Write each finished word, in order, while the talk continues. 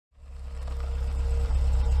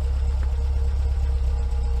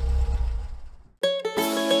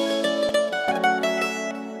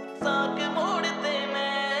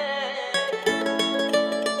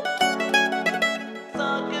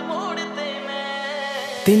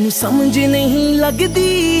तेनू समझ नहीं लगदी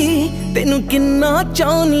तेनू किन्ना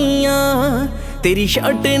चाहनी आ। तेरी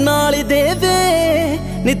शर्ट नाल दे वे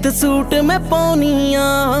नित सूट मैं पाउनी आ।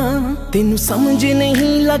 तेनू समझ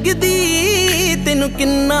नहीं लगदी तेनू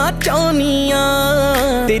किन्ना चाहनी आ।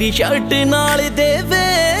 तेरी शर्ट नाल दे वे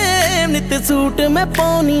नित सूट मैं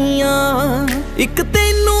पाउनी आ। इक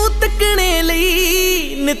तेनू तकने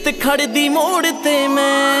लई नित खड़दी मोड़ ते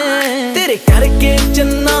मैं। तेरे करके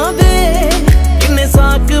चन्ना वे किन्ने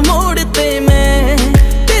साक मोड़ ते मैं।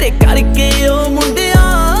 तेरे करके ओ मुंडिया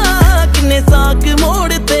किन्ने साक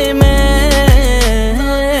मोड़ ते मैं।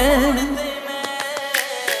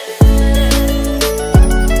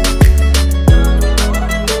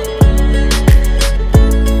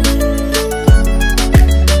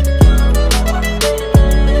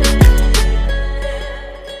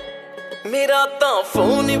 मेरा तां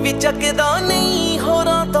फोन भी चकदा नहीं,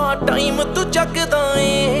 होरां दा टाइम तू चकदा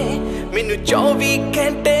ए। मैनू 24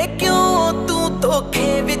 घंटे क्यों तू धोखे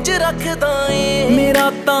विच रखदा ए। मेरा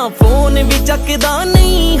तां फोन भी चकदा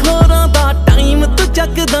नहीं, होरां दा टाइम तू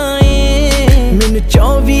चकदा ए। मैनू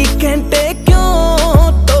 24 घंटे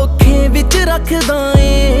क्यों धोखे विच रखदा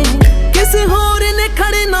ए। किस होर ने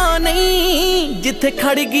खड़ना नहीं जिथे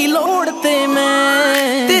खड़ गई लोड़ ते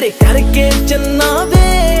मैं। तेरे करके चलना वे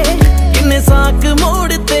किन्ने साक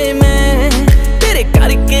मोड़ ते मैं। तेरे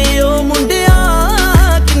करके ओ मुंडिया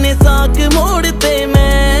किन्ने साक मोड़ ते मैं।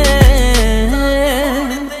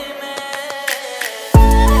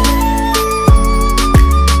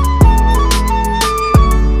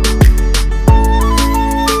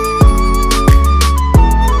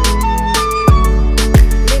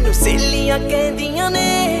 मैनू सहेलियां कहदियां ने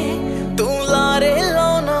तू लारे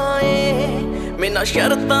लाउना ए। मैनू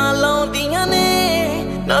शर्तां लाउंदियां ने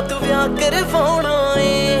ना तू विआह करवाउणा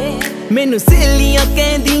ए। मैनू सहेलियां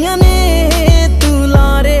कहदियां ने तू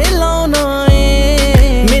लारे लाउणा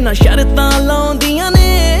ए। मैनू शर्तां लाउंदियां ने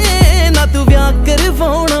ना तू विआह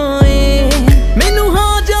करवाउणा ए। मैनू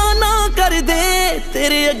हाँ जा ना कर दे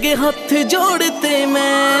तेरे अगे हथ जोड़ते मैं।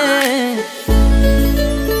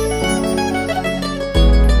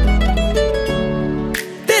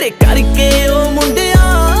 तेरे करके ओ मुंडिया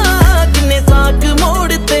किन्ने साक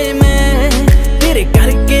मोड़ते मैं। तेरे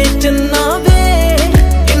करके चन्ना वे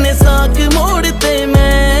किन्ने साक मोड़ते मैं।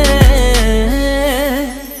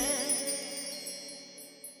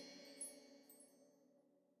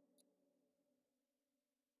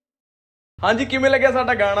 हाँ जी, किवें लग्या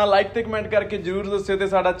साडा गाना? लाइक ते कमेंट करके जरूर दस्सिओ ते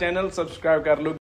साडा चैनल सबसक्राइब कर लो।